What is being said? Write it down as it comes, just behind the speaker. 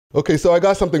Okay, so I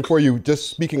got something for you. Just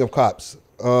speaking of cops,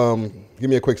 give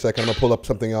me a quick second. I'm gonna pull up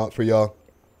something out for y'all.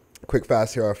 Quick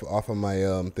fast here off of my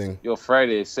thing. Yo,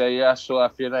 Friday, say yeah, show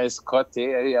off your nice cut,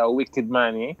 eh? Yeah, wicked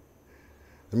man, eh?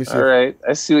 Let me see. All right,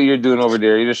 I see what you're doing over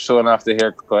there. You're just showing off the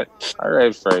haircut. All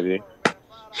right, Friday.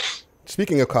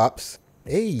 Speaking of cops,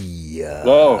 hey.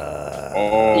 Go.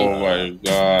 Oh my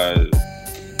god.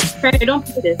 Friday, don't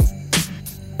play this.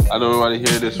 I don't want to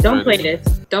hear this. Don't play this.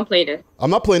 Don't play this. I'm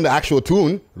not playing the actual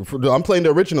tune. I'm playing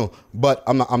the original, but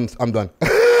I'm not. I'm done.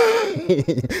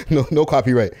 no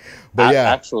copyright. But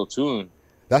yeah, actual tune.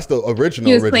 That's the original.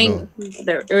 He was playing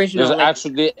the original. There's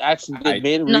actually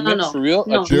made a remix for real.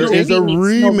 No, there is a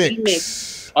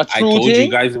remix. I told you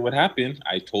guys it would happen.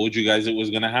 I told you guys it was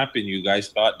gonna happen. You guys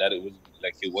thought that it was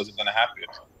like it wasn't gonna happen.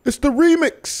 It's the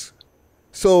remix.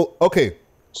 So okay.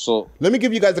 So let me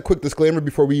give you guys a quick disclaimer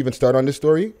before we even start on this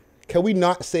story. Can we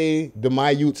not say the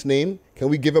Mayute's name? Can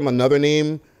we give him another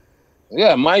name?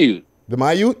 Yeah, Mayute. The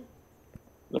Mayute?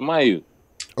 The Mayute.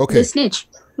 Okay. The snitch.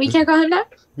 We can't call him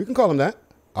that? We can call him that.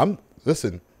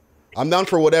 Listen, I'm down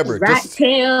for whatever. Rat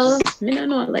tail.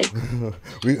 No, like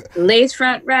lace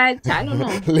front rats. I don't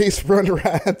know. Lace front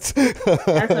rats. That's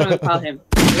what I'm gonna call him.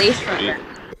 Lace front rat.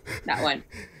 That one.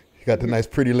 You got the nice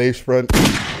pretty lace front.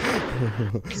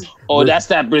 Oh, that's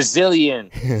that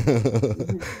Brazilian.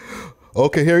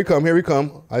 Okay, here we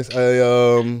come. I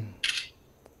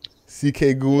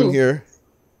CK Goon here.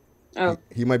 Oh.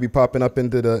 He might be popping up in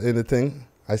the thing.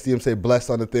 I see him say bless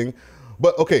on the thing.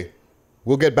 But okay,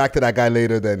 we'll get back to that guy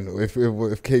later then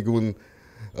if K Goon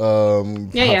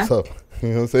pops up. You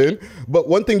know what I'm saying? But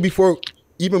one thing before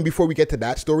we get to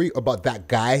that story about that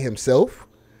guy himself,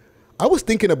 I was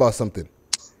thinking about something.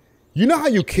 You know how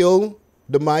you kill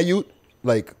the Mayute,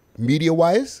 like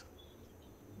media-wise?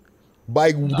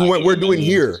 By doing what we're doing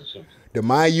here. The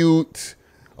Mayute,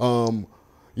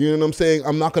 you know what I'm saying?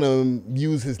 I'm not gonna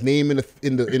use his name in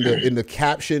the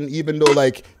caption, even though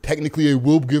like technically it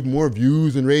will give more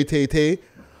views than Ray Tay Tay.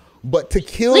 But to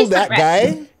kill that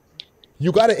guy,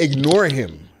 you gotta ignore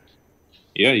him.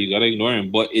 Yeah, you gotta ignore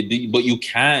him, but you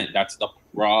can't. That's the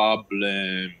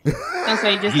problem. That's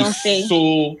why you just don't say.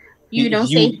 So you don't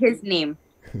say his name.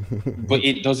 But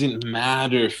it doesn't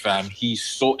matter, fam.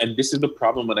 And this is the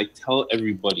problem that I tell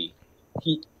everybody.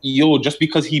 Just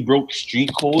because he broke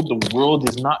street code, the world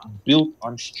is not built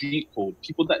on street code.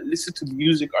 People that listen to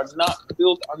music are not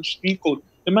built on street code.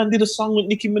 The man did a song with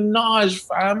Nicki Minaj,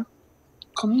 fam.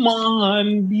 Come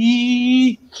on,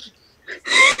 B.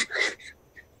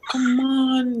 Come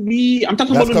on, B. I'm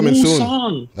talking about a new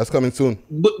song. That's coming soon.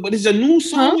 But it's a new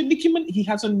song with Nicki Minaj. He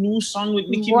has a new song with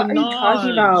Nicki Minaj. What are you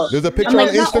talking about? There's a picture on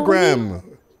Instagram.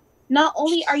 Not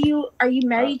only are you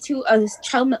married to a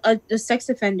sex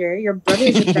offender, your brother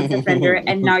is a sex offender,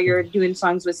 and now you're doing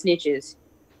songs with snitches.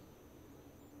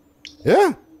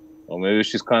 Yeah. Well, maybe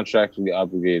she's contractually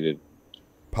obligated.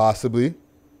 Possibly.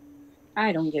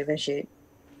 I don't give a shit.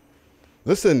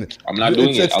 Listen, I'm not doing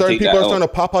it. People are starting to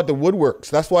pop out the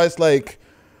woodworks. That's why it's like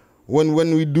when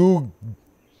we do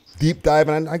deep dive,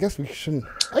 and I guess we shouldn't.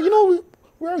 You know,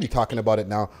 we're already talking about it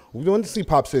now. We want to see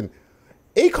pops in.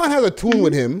 Akon has a tune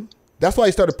with him. That's why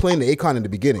he started playing the Akon in the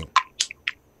beginning.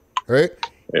 Right?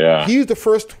 Yeah. He's the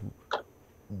first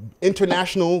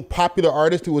international popular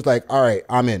artist who was like, all right,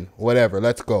 I'm in. Whatever,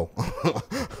 let's go.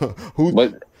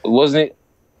 But wasn't it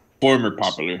former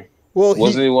popular? Well,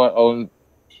 wasn't he one?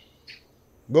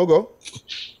 Go.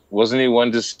 Wasn't he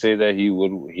one to say that he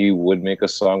would make a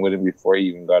song with him before he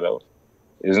even got out?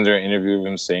 Isn't there an interview of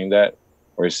him saying that,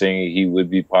 or saying he would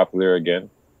be popular again?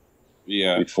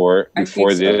 Yeah. Before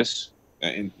this.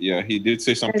 And yeah, he did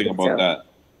say something about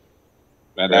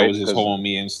that. That was his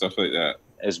homie and stuff like that.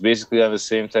 It's basically on the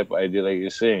same type of idea, like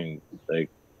you're saying. Like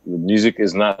the music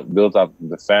is not built up.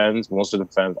 The fans, most of the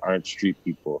fans aren't street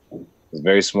people. It's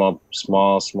very small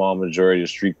majority of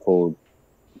street code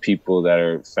people that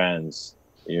are fans,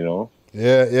 you know?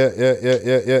 Yeah.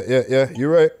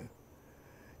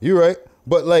 You're right.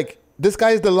 But like this guy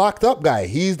is the locked up guy.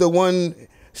 He's the one.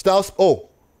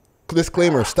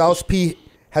 Disclaimer: Styles P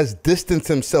has distanced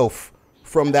himself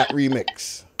from that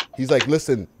remix. He's like,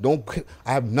 listen,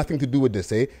 I have nothing to do with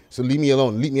this, eh? So leave me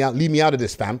alone. Leave me out of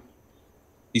this, fam.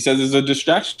 He says it's a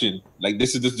distraction. Like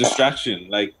this is a distraction.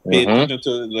 Like pay attention to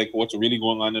like what's really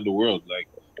going on in the world. Like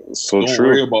so don't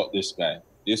worry about this guy.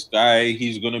 This guy,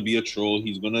 he's gonna be a troll.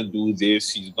 He's gonna do this.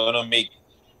 He's gonna make,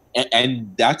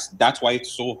 and that's why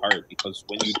it's so hard, because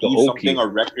when you do something, a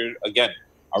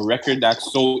record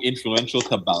that's so influential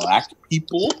to black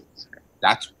people,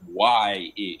 that's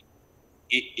why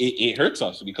it hurts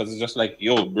us, because it's just like,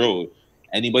 yo, bro.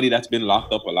 anybody that's been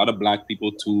locked up, a lot of black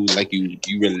people too, like you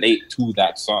relate to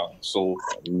that song. So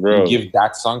Bro. you give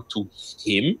that song to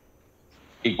him.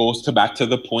 It goes back to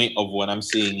the point of what I'm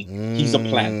saying. He's a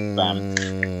plant, fam.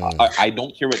 I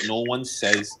don't care what no one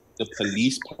says. The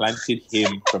police planted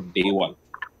him from day one.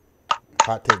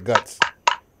 Hot take Guttz.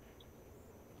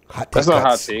 That's not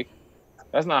hot take.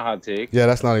 That's not hot take. Yeah,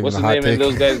 that's not even What's a the hot name? take. And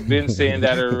those guys been saying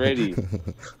that already.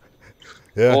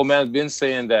 Yeah. Old man been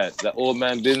saying that. The old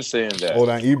man been saying that. Old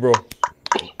man Ebro.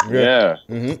 Yeah.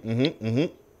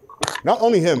 Not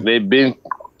only him. They've been.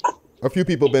 A few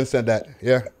people been said that.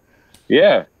 Yeah.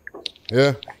 Yeah.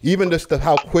 Yeah. Even just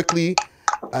how quickly,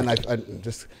 and I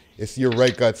just, you're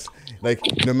right, Guttz. Like,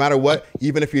 no matter what,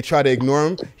 even if you try to ignore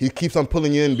him, he keeps on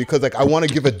pulling you in because, like, I want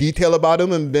to give a detail about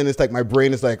him, and then it's like my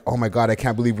brain is like, oh my God, I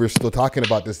can't believe we're still talking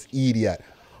about this idiot.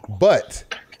 But,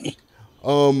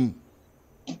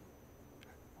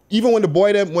 even when the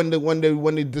boy them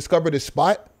when they discovered his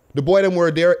spot, the boy them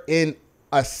were there in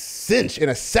a cinch, in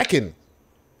a second.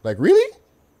 Like, really?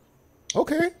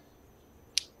 Okay.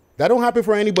 That don't happen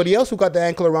for anybody else who got the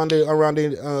ankle around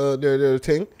their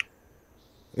thing.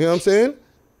 You know what I'm saying?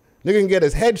 Nigga can get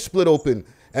his head split open,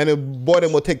 and the boy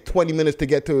them will take 20 minutes to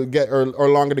get or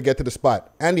longer to get to the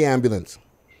spot and the ambulance.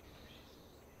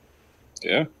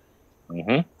 Yeah. You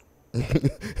know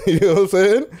what I'm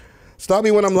saying? Stop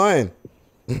me when I'm lying.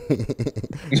 You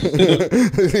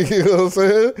know what I'm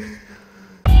saying?